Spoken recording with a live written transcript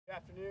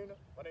Good afternoon,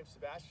 my name is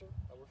Sebastian.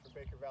 I work for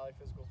Baker Valley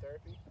Physical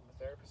Therapy. I'm a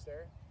therapist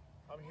there.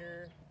 I'm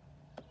here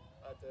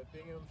at the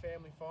Bingham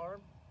Family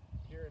Farm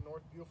here in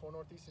beautiful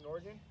northeastern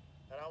Oregon,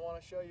 and I want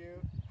to show you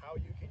how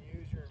you can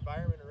use your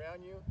environment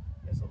around you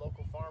as a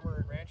local farmer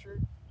and rancher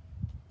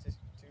to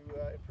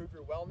improve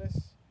your wellness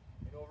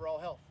and overall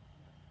health.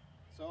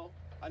 So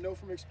I know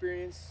from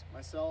experience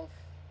myself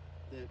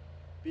that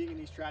being in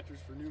these tractors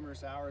for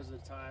numerous hours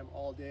at a time,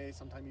 all day,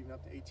 sometimes even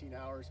up to 18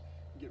 hours,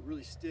 you get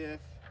really stiff,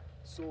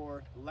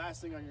 sore. The last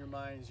thing on your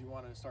mind is you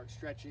want to start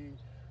stretching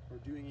or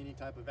doing any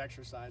type of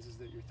exercises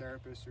that your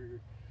therapist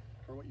or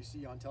what you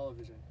see on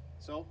television.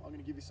 So I'm going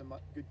to give you some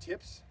good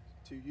tips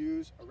to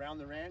use around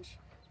the ranch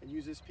and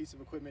use this piece of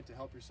equipment to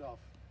help yourself.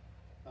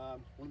 One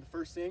of the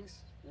first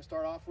things I'm going to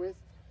start off with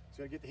is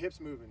you got to get the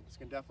hips moving. It's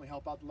going to definitely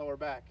help out the lower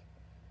back.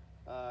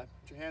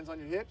 Put your hands on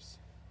your hips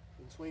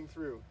and swing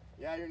through.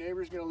 Yeah, your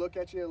neighbor's going to look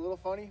at you a little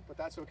funny, but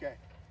that's okay.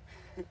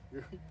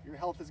 Your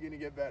health is going to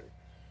get better.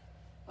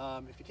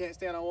 If you can't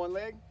stand on one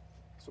leg,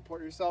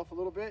 support yourself a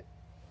little bit.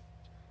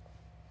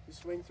 You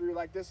swing through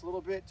like this a little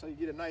bit until you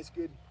get a nice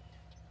good,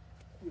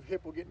 your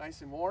hip will get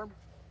nice and warm.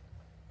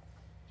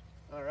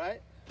 All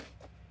right.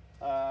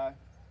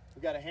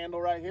 We've got a handle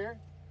right here.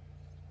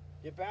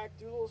 Get back,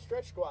 do a little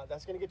stretch squat.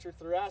 That's going to get your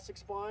thoracic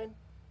spine.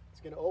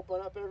 It's going to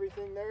open up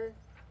everything there.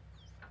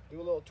 Do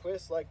a little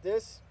twist like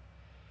this.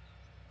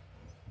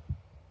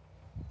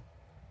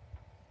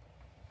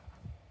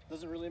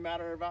 Doesn't really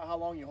matter about how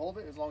long you hold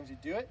it, as long as you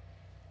do it.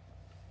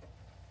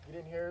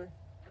 Get in here,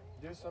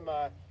 do some,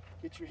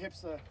 get your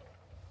hips to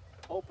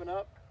open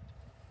up.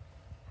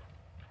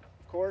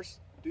 Of course,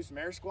 do some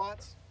air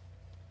squats.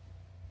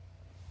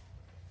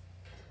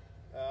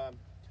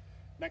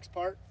 Next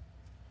part,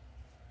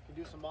 you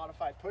can do some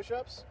modified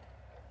push-ups.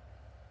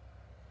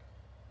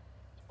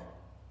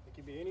 It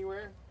can be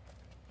anywhere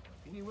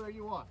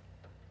you want.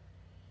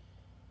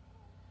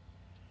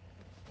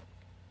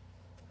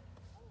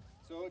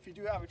 So if you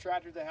do have a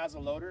tractor that has a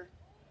loader,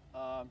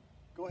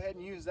 go ahead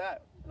and use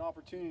that, an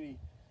opportunity.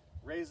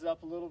 Raise it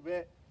up a little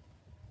bit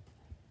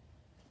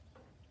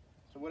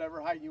to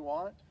whatever height you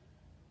want.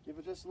 Give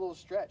it just a little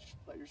stretch.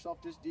 Let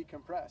yourself just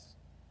decompress.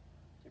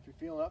 If you're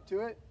feeling up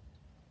to it,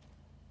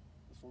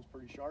 this one's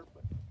pretty sharp,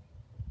 but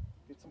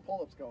get some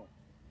pull-ups going.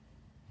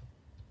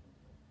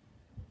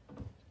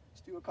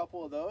 Let's do a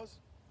couple of those.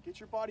 Get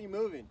your body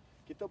moving.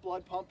 Get the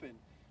blood pumping.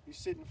 You're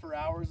sitting for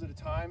hours at a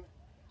time.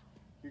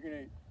 You're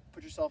going to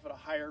put yourself at a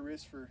higher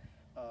risk for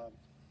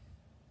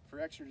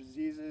extra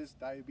diseases,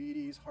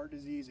 diabetes, heart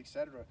disease,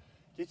 etc.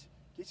 Get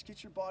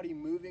your body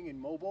moving and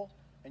mobile,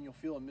 and you'll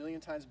feel a million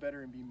times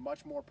better and be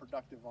much more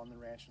productive on the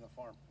ranch and the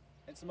farm.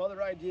 And some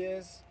other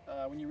ideas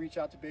when you reach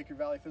out to Baker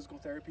Valley Physical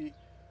Therapy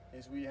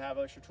is we have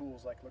extra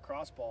tools like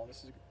lacrosse ball.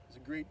 This is a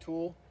great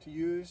tool to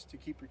use to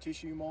keep your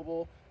tissue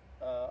mobile,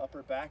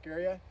 upper back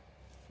area.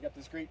 You got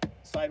this great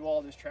sidewall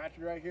of this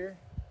tractor right here.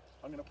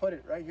 I'm going to put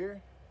it right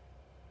here,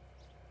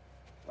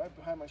 right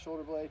behind my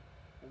shoulder blade,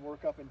 and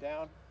work up and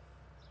down,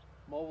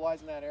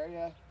 mobilizing that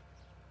area.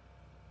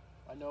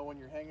 I know when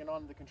you're hanging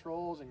on to the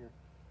controls and you're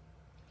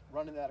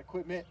running that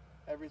equipment,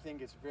 everything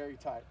gets very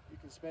tight. You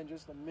can spend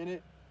just a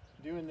minute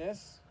doing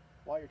this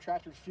while your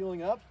tractor's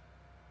fueling up,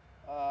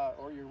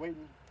 or you're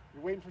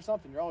waiting for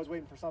something. You're always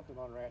waiting for something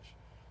on a ranch.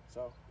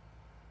 So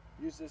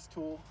use this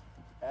tool,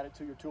 add it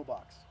to your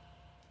toolbox.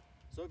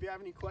 So if you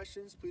have any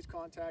questions, please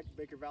contact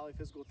Baker Valley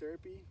Physical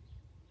Therapy,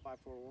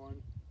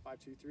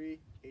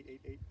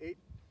 541-523-8888.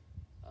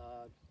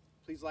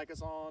 Please like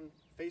us on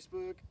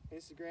Facebook,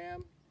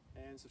 Instagram,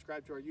 and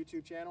subscribe to our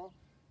YouTube channel,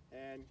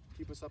 and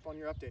keep us up on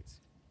your updates.